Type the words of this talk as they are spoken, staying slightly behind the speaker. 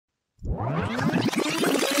All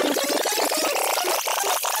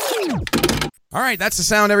right, that's the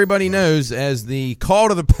sound everybody knows as the call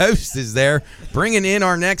to the post is there. Bringing in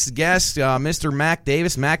our next guest, Mr. Mac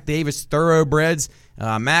Davis. Mac Davis Thoroughbreds.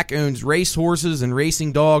 Mac owns racehorses and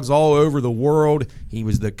racing dogs all over the world. He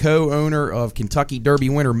was the co-owner of Kentucky Derby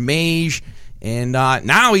winner Mage, and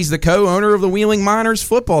now he's the co-owner of the Wheeling Miners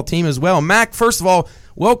football team as well. Mac, first of all,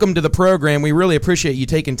 welcome to the program. We really appreciate you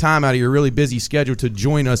taking time out of your really busy schedule to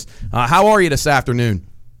join us. How are you this afternoon?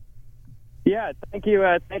 Yeah, thank you.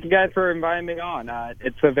 Thank you guys for inviting me on.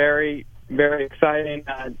 It's a very, very exciting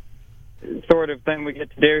sort of thing we get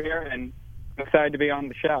to do here, and I'm excited to be on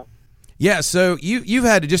the show. Yeah, so you've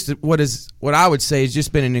had just what I would say has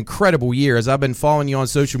just been an incredible year. As I've been following you on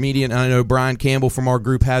social media, and I know Brian Campbell from our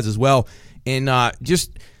group has as well, and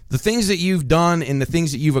just the things that you've done and the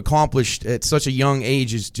things that you've accomplished at such a young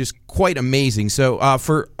age is just quite amazing. So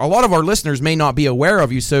for a lot of our listeners may not be aware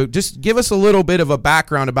of you, so just give us a little bit of a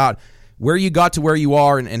background about where you got to where you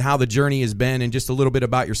are and how the journey has been, and just a little bit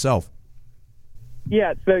about yourself.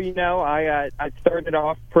 Yeah, so I started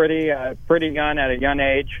off pretty young at a young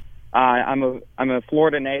age. I'm a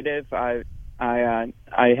Florida native. I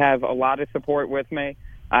have a lot of support with me.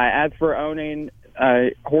 As for owning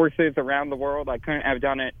horses around the world, I couldn't have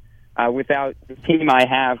done it without the team I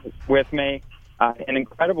have with me. An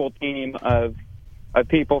incredible team of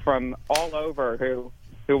people from all over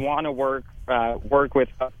who want to work with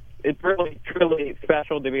us. It's really truly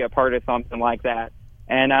special to be a part of something like that.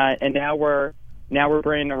 And now we're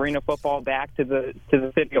bringing arena football back to the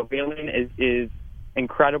city of Wheeling. Is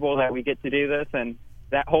incredible that we get to do this, and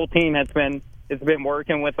that whole team has been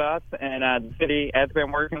working with us, and the city has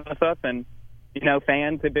been working with us, and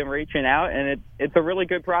fans have been reaching out, and it's a really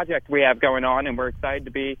good project we have going on, and we're excited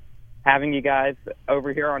to be having you guys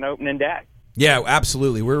over here on opening day. Yeah,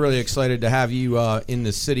 absolutely. We're really excited to have you in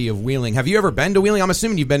the city of Wheeling. Have you ever been to Wheeling? I'm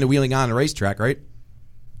assuming you've been to Wheeling on a racetrack, right?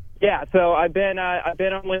 Yeah, so I've been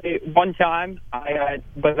only one time,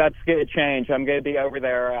 but that's going to change. I'm going to be over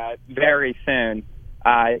there very soon.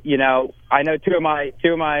 I know two of my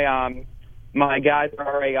my guys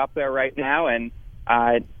are already up there right now, and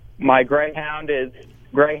my Greyhound is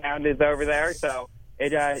over there. So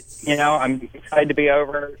I'm excited to be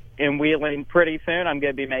over in Wheeling pretty soon. I'm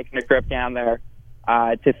going to be making a trip down there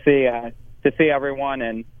to see everyone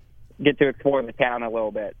and get to explore the town a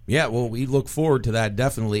little bit. Yeah, well, we look forward to that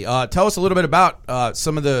definitely. Tell us a little bit about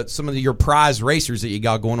some of your prize racers that you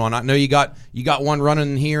got going on. I know you got one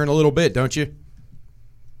running here in a little bit, don't you?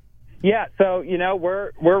 Yeah, so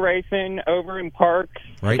we're racing over in Parks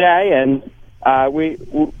right today, and we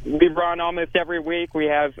run almost every week.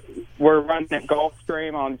 We're running at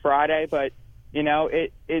Gulfstream on Friday, but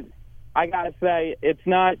I gotta say it's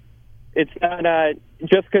not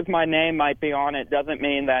just because my name might be on it doesn't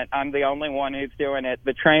mean that I'm the only one who's doing it.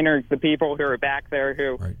 The trainers, the people who are back there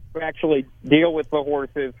who actually deal with the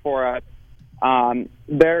horses for us,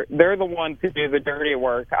 they're the ones who do the dirty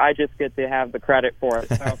work. I just get to have the credit for it.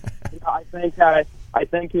 So I think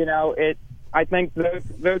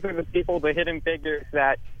those are the people, the hidden figures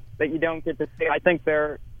that you don't get to see. I think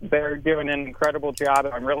they're doing an incredible job.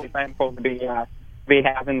 I'm really thankful to be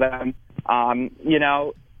having them.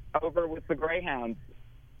 Over with the Greyhounds,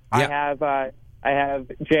 yeah. I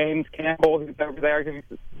have James Campbell, who's over there,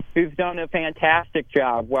 who's done a fantastic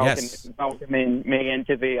job welcoming me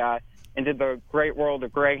into the great world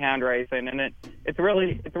of greyhound racing, and it's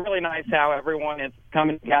really nice how everyone is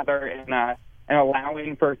coming together and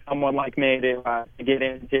allowing for someone like me to get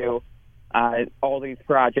into all these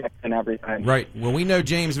projects and everything. Right. Well, we know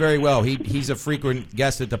James very well. He's a frequent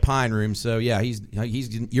guest at the Pine Room, so yeah,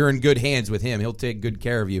 you're in good hands with him. He'll take good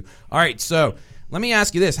care of you. All right, so let me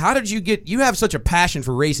ask you this: how did you have such a passion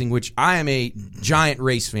for racing? Which I am a giant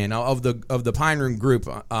race fan of the Pine Room group.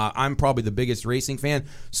 I'm probably the biggest racing fan.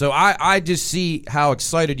 So I just see how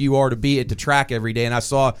excited you are to be at the track every day. And I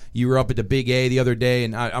saw you were up at the Big A the other day,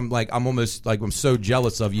 and I'm so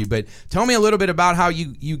jealous of you. But tell me a little bit about how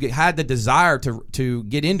you had the desire to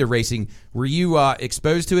get into racing. Were you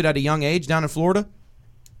exposed to it at a young age down in Florida?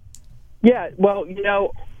 Yeah, well,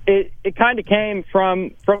 It kind of came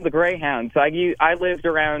from the Greyhounds. I lived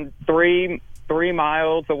around three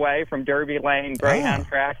miles away from Derby Lane Greyhound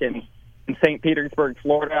track in St. Petersburg,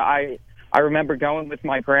 Florida. I remember going with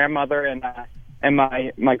my grandmother and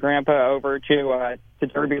my grandpa over to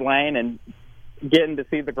Derby Lane and getting to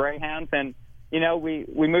see the Greyhounds. And we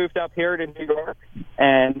moved up here to New York,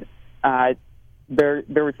 and there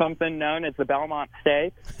was something known as the Belmont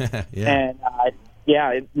Stakes.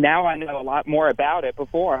 Yeah. And now I know a lot more about it.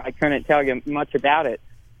 Before, I couldn't tell you much about it,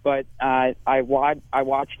 but I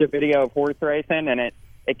watched a video of horse racing, and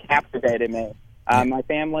it captivated me. My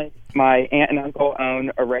family, my aunt and uncle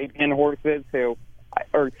own Arabian horses, who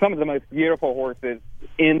are some of the most beautiful horses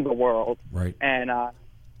in the world. Right.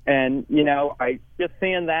 And you know, I just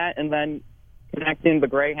seeing that and then connecting the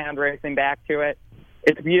greyhound racing back to it.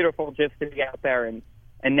 It's beautiful just to be out there, and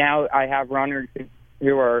now I have runners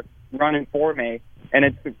who are running for me, and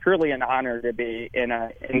it's truly an honor to be in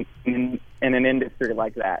an industry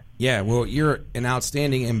like that. Yeah, well, you're an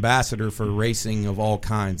outstanding ambassador for racing of all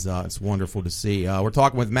kinds. It's wonderful to see. We're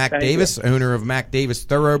talking with Mac Davis, owner of Mac Davis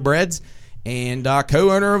Thoroughbreds, and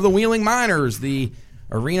co-owner of the Wheeling Miners, the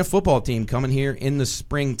arena football team coming here in the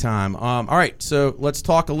springtime. All right, so let's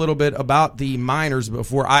talk a little bit about the Miners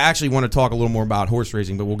before. I actually want to talk a little more about horse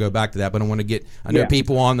racing, but we'll go back to that. But I know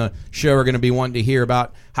people on the show are going to be wanting to hear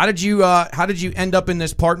about how did you end up in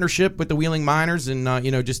this partnership with the Wheeling Miners, and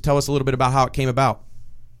just tell us a little bit about how it came about.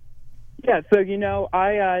 Yeah, so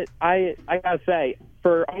I gotta say,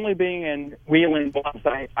 for only being in Wheeling once,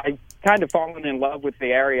 I kind of fallen in love with the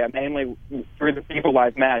area, mainly through the people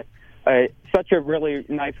I've met. Such a really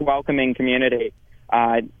nice, welcoming community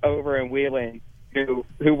over in Wheeling who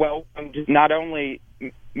welcomed not only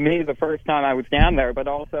me the first time I was down there, but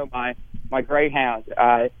also my greyhound.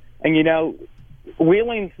 And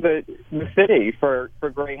Wheeling's the city for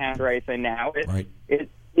greyhound racing now. It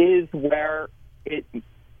is where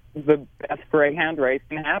the best greyhound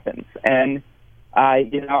racing happens. And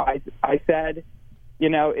I said,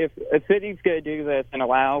 if a city's going to do this and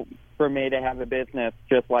allow for me to have a business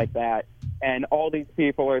just like that, and all these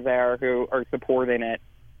people are there who are supporting it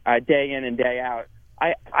day in and day out,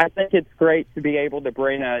 I think it's great to be able to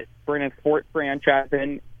bring a sports franchise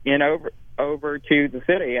in over to the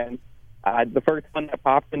city. And the first one that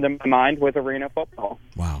popped into my mind was arena football.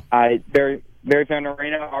 Wow. There's an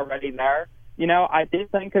arena already there. I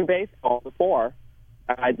did think of baseball before.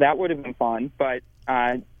 That would have been fun, but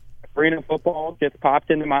arena football just popped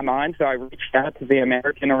into my mind, so I reached out to the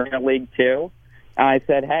American Arena League 2. I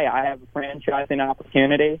said, hey, I have a franchising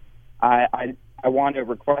opportunity. I want to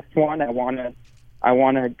request one. I want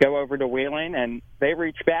to go over to Wheeling. And they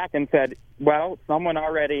reached back and said, well, someone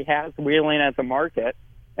already has Wheeling as a market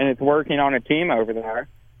and is working on a team over there.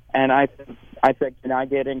 And I said, can I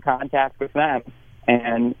get in contact with them?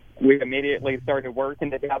 And we immediately started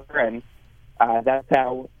working together, and that's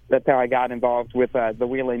how I got involved with the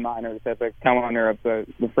Wheeling Miners as a co-owner of the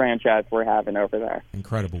franchise we're having over there.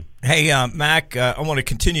 Incredible. Hey, Mac, I want to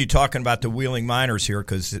continue talking about the Wheeling Miners here,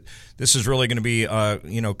 because this is really going to be,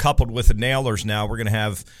 coupled with the Nailers now. We're going to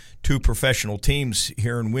have two professional teams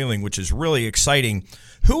here in Wheeling, which is really exciting.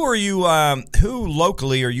 Who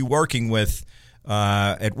locally are you working with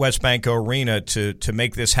at West Banco Arena to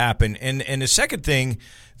make this happen? And the second thing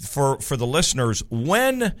for the listeners,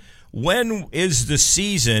 when is the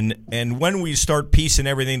season, and when we start piecing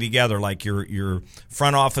everything together, like your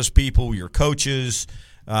front office people, your coaches,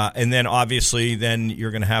 and then obviously then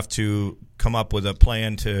you're going to have to come up with a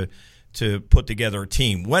plan to put together a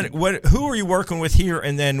team. Who are you working with here,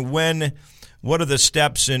 and then what are the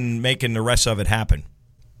steps in making the rest of it happen?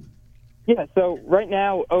 Yeah, so right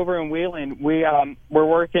now over in Wheeling, we're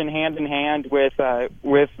working hand in hand with the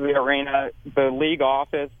arena. The league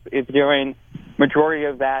office is doing majority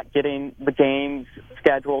of that, getting the games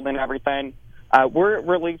scheduled and everything. We're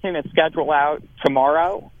releasing a schedule out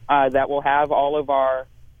tomorrow that will have all of our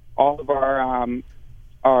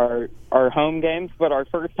home games. But our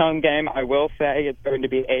first home game, I will say, is going to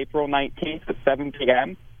be April 19th at 7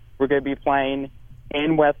 p.m. We're going to be playing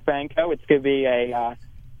in West Banco. It's going to be a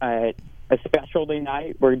specialty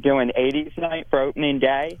night. We're doing 80s night for opening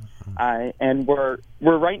day, and we're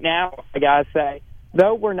right now, I gotta say,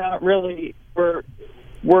 though we're not really,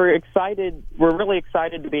 we're excited. We're really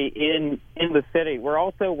excited to be in the city. We're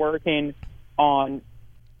also working on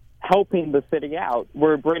helping the city out.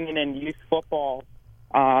 We're bringing in youth football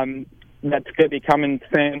that's going to be coming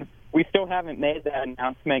soon. We still haven't made that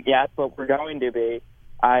announcement yet, but we're going to be.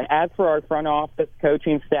 As for our front office,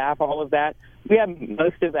 coaching staff, all of that, we have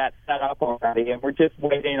most of that set up already, and we're just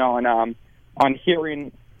waiting on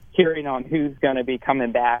hearing on who's going to be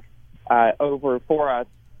coming back over for us.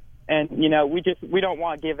 And we don't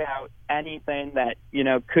want to give out anything that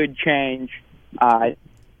could change,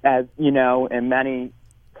 as in many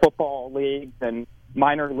football leagues and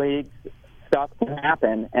minor leagues, stuff can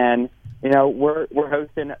happen. And we're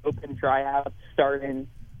hosting open tryouts starting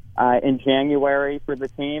in January for the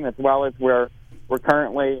team, as well as we're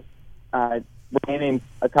currently naming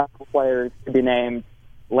a couple players to be named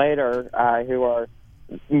later who are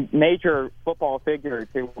major football figures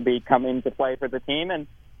who will be coming to play for the team. And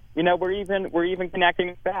we're even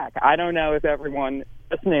connecting back. I don't know if everyone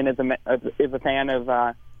listening is a fan of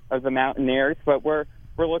the Mountaineers, but we're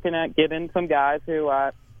looking at getting some guys who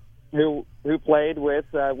played with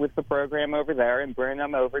the program over there and bring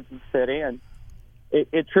them over to the city, and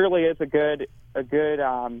it truly is a good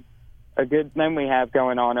thing we have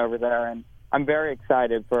going on over there, and I'm very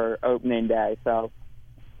excited for opening day. So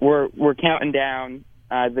we're counting down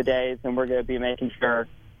the days, and we're going to be making sure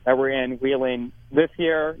that we're in Wheeling this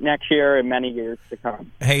year, next year, and many years to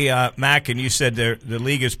come. Hey, Mac, and you said the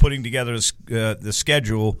league is putting together the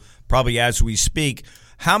schedule probably as we speak.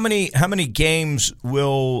 How many games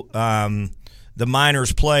will the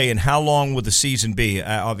Miners play, and how long will the season be?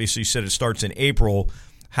 Obviously, you said it starts in April.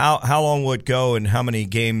 How long will it go, and how many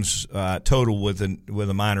games total will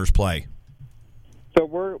the Miners play? So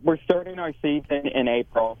we're starting our season in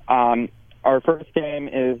April. Our first game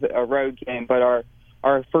is a road game, but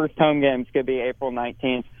our first home game is going to be April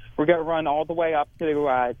 19th. We're going to run all the way up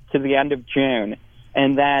to the end of June,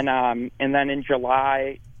 and then in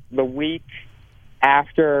July, the week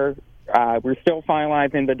after, we're still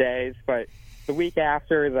finalizing the days, but the week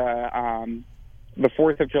after the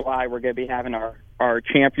 4th of July, we're going to be having our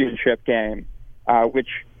championship game, which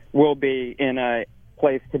will be in a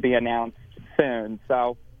place to be announced soon.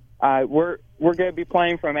 So we're going to be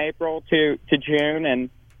playing from April to June, and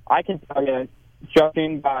I can tell you,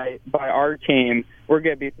 judging by our team, we're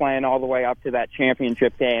going to be playing all the way up to that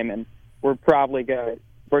championship game, and we're going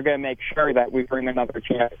to make sure that we bring another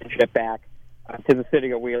championship back to the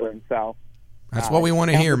city of Wheeling. So that's what we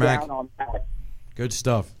want to hear, Mac. Good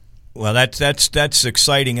stuff. Well, that's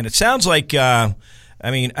exciting, and it sounds like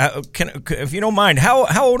if you don't mind,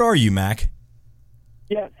 how old are you, Mac?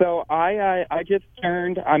 Yeah, so I just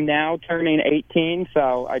turned. I'm now turning 18.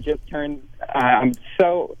 So I just turned. I'm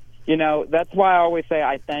so. That's why I always say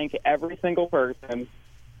I thank every single person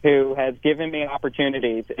who has given me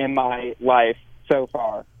opportunities in my life so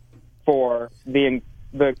far for the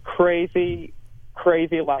crazy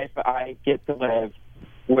life I get to live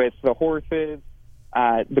with the horses,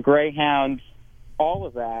 the greyhounds, all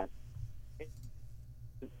of that. It's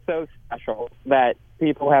so special that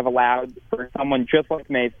people have allowed for someone just like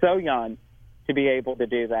me, so young, to be able to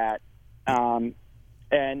do that.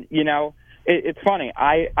 It's funny.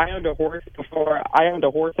 I owned a horse before. I owned a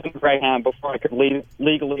horse and a greyhound before I could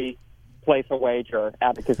legally place a wager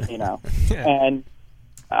at the casino. Yeah. And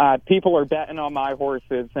people are betting on my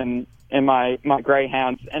horses and my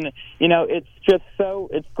greyhounds. And, it's just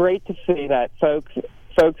it's great to see that folks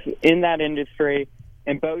in that industry,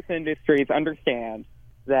 in both industries, understand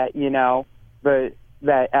that, that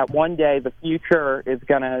at one day the future is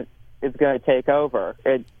gonna take over.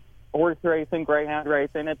 Horse racing, greyhound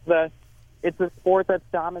racing, it's a sport that's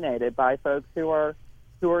dominated by folks who are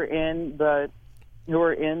in their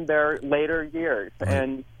later years, right.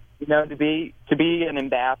 And to be an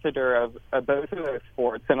ambassador of both of those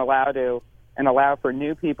sports and allow for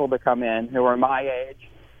new people to come in who are my age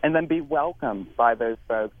and then be welcomed by those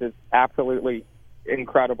folks is absolutely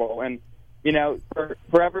incredible. And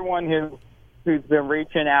for everyone who's been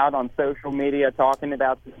reaching out on social media talking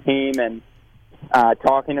about the team and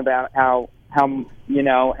talking about how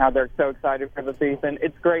they're so excited for the season.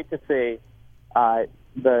 It's great to see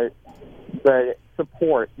the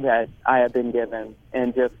support that I have been given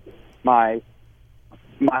in just my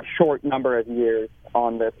short number of years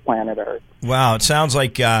on this planet Earth. Wow, it sounds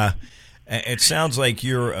like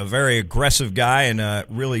you're a very aggressive guy and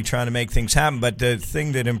really trying to make things happen. But the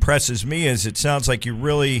thing that impresses me is it sounds like you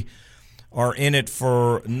really are in it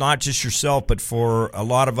for not just yourself, but for a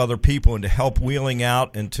lot of other people, and to help Wheeling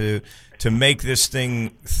out and to make this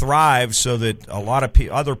thing thrive so that a lot of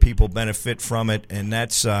other people benefit from it. And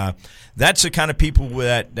that's the kind of people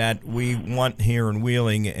that we want here in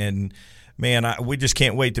Wheeling. And man, we just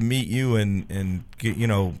can't wait to meet you and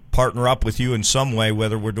partner up with you in some way,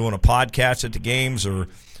 whether we're doing a podcast at the games or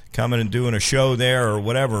coming and doing a show there or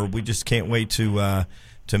whatever. We just can't wait to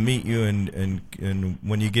meet you, and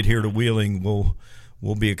when you get here to Wheeling,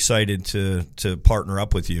 we'll be excited to partner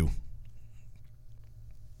up with you.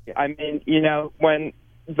 I mean, when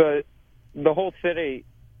the whole city,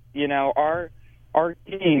 our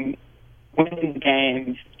team winning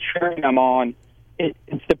games, cheering them on,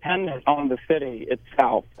 it's dependent on the city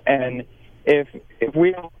itself. And if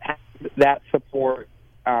we don't have that support,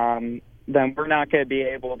 then we're not going to be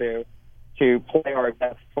able to play our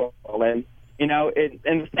best football. And and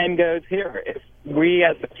the same goes here. If we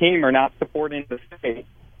as a team are not supporting the city,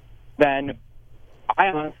 then I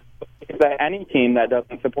honestly think that any team that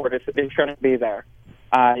doesn't support us shouldn't be there.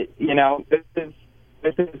 This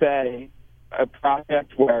is a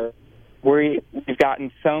project where we've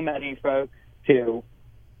gotten so many folks to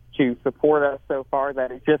support us so far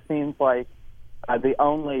that it just seems like the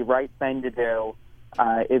only right thing to do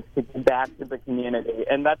is to give back to the community,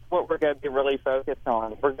 and that's what we're going to be really focused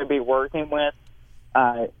on. We're going to be working with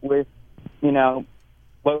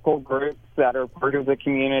local groups that are part of the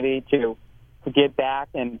community to give back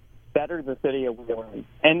and better the city of Wheeling.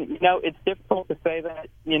 And it's difficult to say that.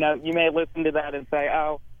 You may listen to that and say,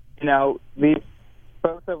 oh,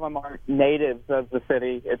 both of them aren't natives of the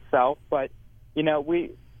city itself, but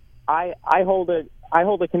I hold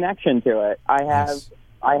a connection to it. I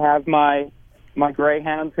have my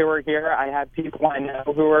greyhounds who are here. I have people I know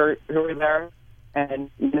who are there, and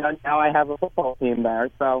now I have a football team there.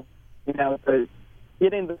 So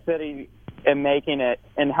getting the city and making it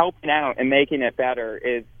and helping out and making it better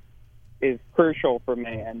is crucial for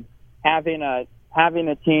me. And having a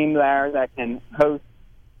team there that can host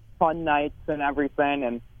fun nights and everything,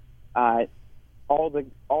 and all the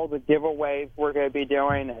giveaways we're going to be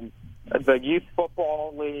doing, and the youth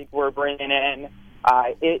football league we're bringing in,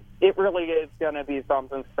 it really is going to be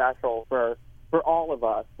something special for all of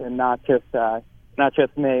us, and not just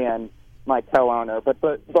me and my co-owner, but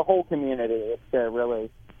the whole community is going to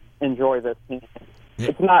really enjoy this team.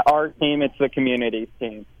 It's not our team, it's the community's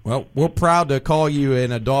team. Well, we're proud to call you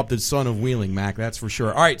an adopted son of Wheeling, Mac, that's for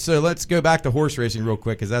sure. All right, so let's go back to horse racing real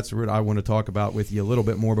quick, because that's what I want to talk about with you a little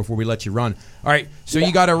bit more before we let you run. All right, so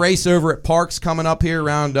you got a race over at Parks coming up here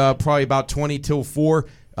around probably about 20 till 4.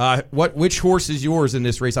 Which horse is yours in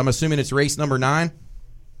this race? I'm assuming it's race number 9?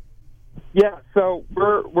 Yeah, so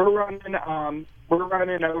we're running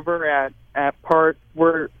over at Parks.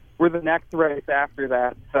 We're the next race after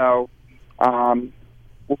that, so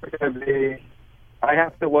we're going to be. I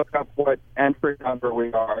have to look up what entry number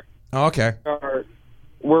we are. Oh, okay.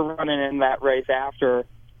 We're running in that race after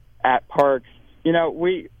at Parks.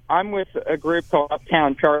 I'm with a group called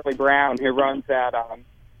Uptown Charlie Brown who runs out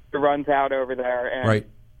over there, and right.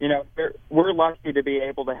 We're lucky to be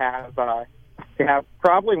able to have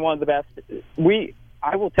probably one of the best.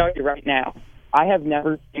 I will tell you right now, I have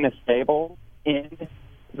never seen a stable in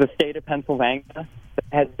the state of Pennsylvania that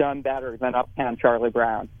has done better than Uptown Charlie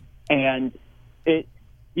Brown. And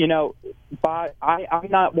but I'm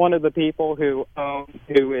not one of the people who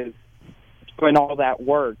is doing all that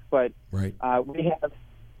work, but right.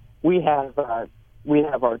 we have our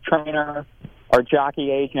trainer, our jockey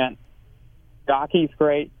agent. Jockey's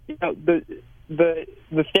great. The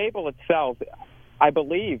stable itself, I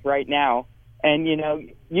believe right now, and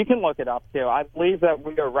you can look it up too. I believe that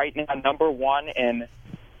we are right now number one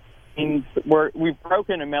we've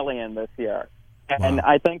broken $1 million this year, and wow.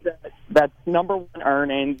 I think that's number one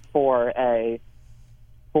earnings for a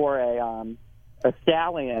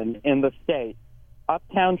stallion in the state.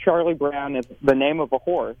 Uptown Charlie Brown is the name of a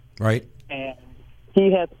horse, right? And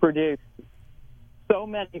he has produced so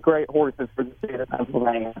many great horses for the state of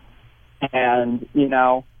Pennsylvania, and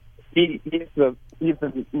he's the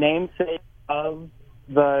namesake of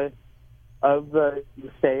the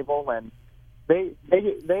stable, and they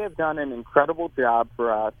have done an incredible job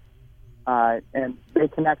for us, and they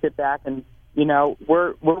connected back, and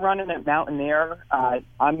we're running at Mountaineer.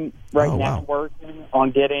 I'm now working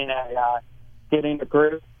on getting a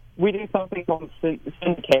group. We do something called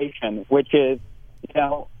syndication, which is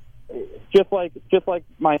just like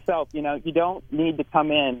myself, you don't need to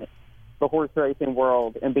come in the horse racing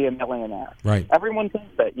world and be a millionaire. Right. Everyone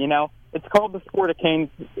thinks it. It's called the sport of canes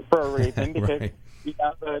for a reason, because right.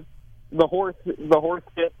 the horse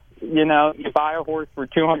gets, you buy a horse for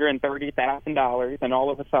 $230,000, and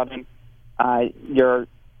all of a sudden,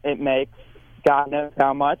 it makes God knows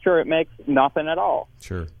how much, or it makes nothing at all.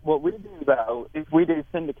 Sure. What we do though is we do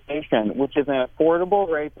syndication, which is an affordable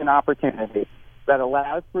racing opportunity that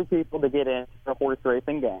allows for people to get into the horse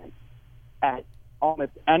racing game at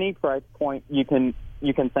almost any price point you can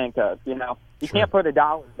think of. You sure. can't put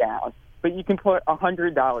 $1 down, but you can put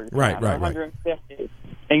 $100 down, right, $150,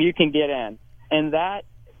 and you can get in. And that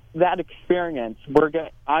experience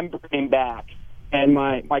I'm bringing back, and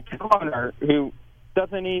my co-owner who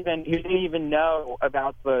didn't even know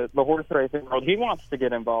about the horse racing world, he wants to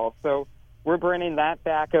get involved. So we're bringing that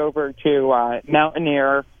back over to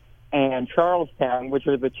Mountaineer and Charlestown, which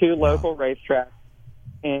are the two local racetracks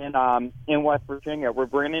in West Virginia. We're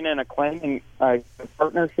bringing in a claiming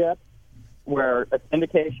partnership, a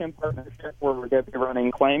syndication partnership, where we're going to be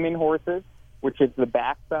running claiming horses, which is the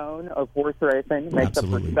backbone of horse racing. Makes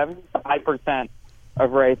Absolutely. up for 75%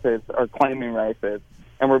 of races are claiming races,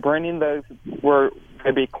 and we're bringing those. We're going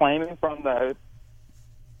to be claiming from those,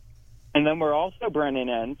 and then we're also bringing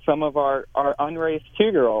in some of our unraced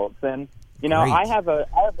 2-year-olds. And Great. I have a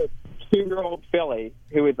 2-year-old filly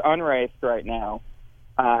who is unraced right now,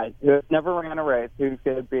 who has never ran a race, who's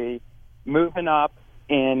going to be moving up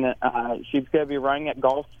in, she's going to be running at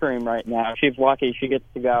Gulfstream right now. She's lucky she gets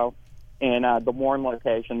to go in the Warren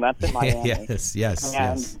location. That's in Miami. yes.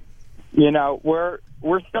 You know, we're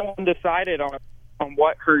still undecided on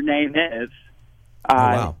what her name is.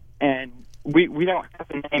 Wow. And we don't have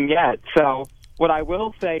a name yet. So what I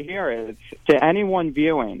will say here is, to anyone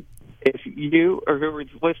viewing, if you, or who is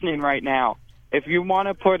listening right now, if you want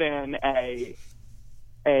to put in a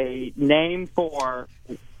name for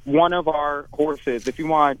one of our horses, if you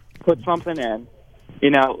want to put something in, you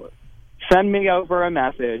know, send me over a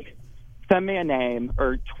message, send me a name,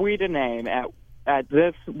 or tweet a name at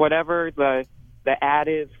this, whatever the ad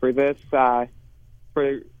is for this, for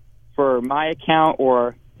my account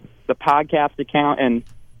or the podcast account, and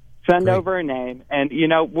send over a name, and you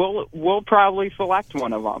know, we'll probably select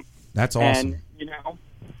one of them. That's awesome. And you know,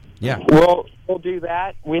 yeah, we'll do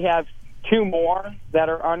that. We have 2 more that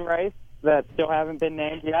are unraced that still haven't been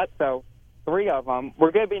named yet, so 3 of them.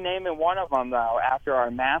 We're going to be naming one of them though after our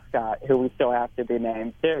mascot, who we still have to be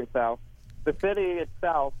named too. So the city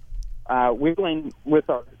itself, Wheeling with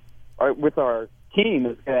our team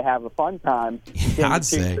is going to have a fun time. I'd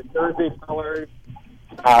say the jersey colors,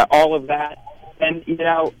 all of that. And, you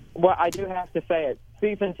know, what I do have to say,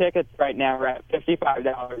 season tickets right now are at $55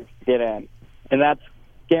 to get in. And that's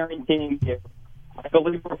guaranteeing you. I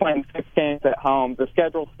believe we're playing 6 games at home. The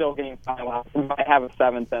schedule's still getting finalized. We might have a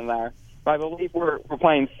 7th in there. But I believe we're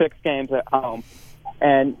playing 6 games at home.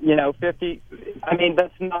 And, you know, 50, I mean,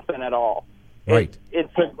 that's nothing at all. Right.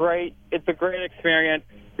 It's a great experience.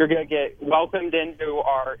 You're going to get welcomed into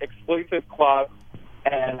our exclusive club,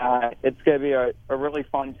 and it's going to be a really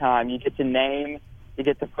fun time. You get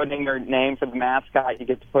to put in your name for the mascot. You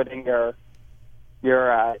get to put in your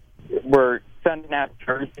we're sending out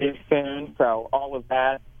jerseys soon, so all of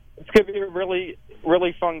that. It's going to be a really,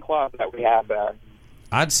 really fun club that we have there.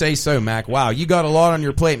 I'd say so, Mac. Wow, you got a lot on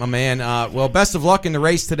your plate, my man. Well, best of luck in the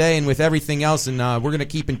race today and with everything else, and we're going to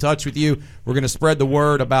keep in touch with you. We're going to spread the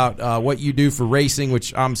word about what you do for racing,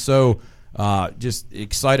 which I'm so just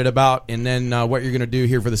excited about, and then what you're going to do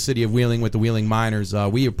here for the city of Wheeling with the Wheeling Miners.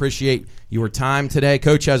 We appreciate your time today.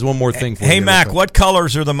 Coach has one more thing for you. Hey, Mac, what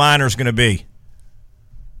colors are the Miners going to be?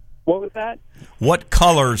 What was that? What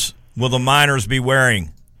colors will the Miners be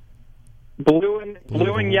wearing? Blue and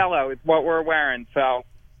yellow is what we're wearing. So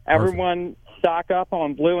everyone stock up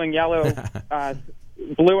on blue and yellow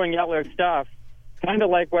stuff. Kind of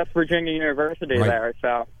like West Virginia University there.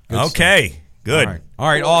 So okay, good. All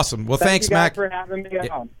right, awesome. Well, thanks, you guys Mac, for having me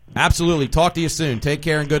on. Absolutely. Talk to you soon. Take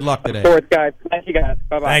care and good luck today. Of course, guys. Thank you, guys.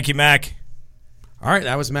 Bye-bye. Thank you, Mac. All right,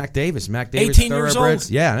 that was Mac Davis. Mac Davis, 18 years old?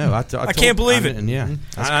 Yeah, no, I can't believe it. Yeah,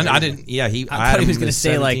 I didn't. Yeah, I thought he was going to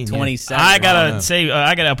say like 27. I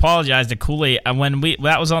gotta apologize to Cooley. When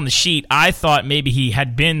that was on the sheet, I thought maybe he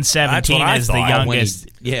had been 17 as the youngest.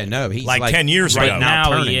 Yeah, no, he's like 10 years ago. Right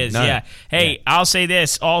now turning. he is. No. Yeah. Hey, I'll say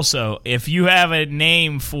this also: if you have a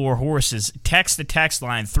name for horses, text the text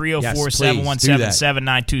line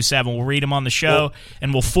 304-717-7927. We'll read them on the show,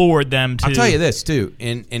 and we'll forward them to. I'll tell you this too,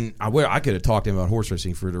 and I could have talked to him about horse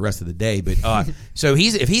racing for the rest of the day, but so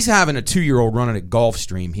if he's having a 2-year-old running at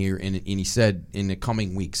Gulfstream here, and he said in the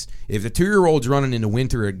coming weeks, if the 2-year-old's running in the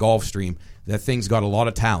winter at Gulfstream, that thing's got a lot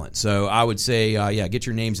of talent. So I would say, get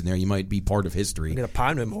your names in there. You might be part of history. We got a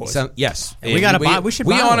Pineman horse. Yes. We should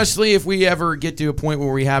buy one. Honestly, if we ever get to a point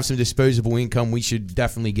where we have some disposable income, we should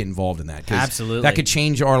definitely get involved in that. Absolutely. That could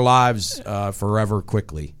change our lives forever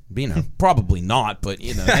quickly. Probably not, but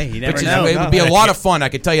Hey, you never know. It would be a lot of fun. I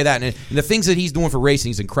could tell you that. And the things that he's doing for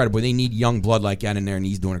racing is incredible. They need young blood like that in there, and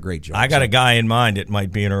he's doing a great job. I got a guy in mind that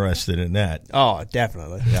might be interested in that. Oh,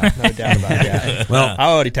 definitely. Yeah, no doubt about that. Well, I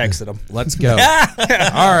already texted him. Let's go.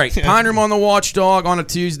 All right, Pine Room on the Watchdog on a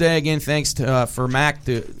Tuesday. Again, thanks to Mac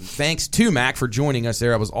for joining us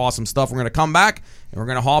there. That was awesome stuff. We're going to come back, and we're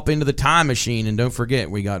going to hop into the time machine. And don't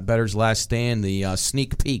forget, we got Bettor's Last Stand, the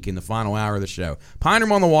sneak peek in the final hour of the show. Pine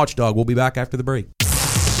Room on the Watchdog. We'll be back after the break.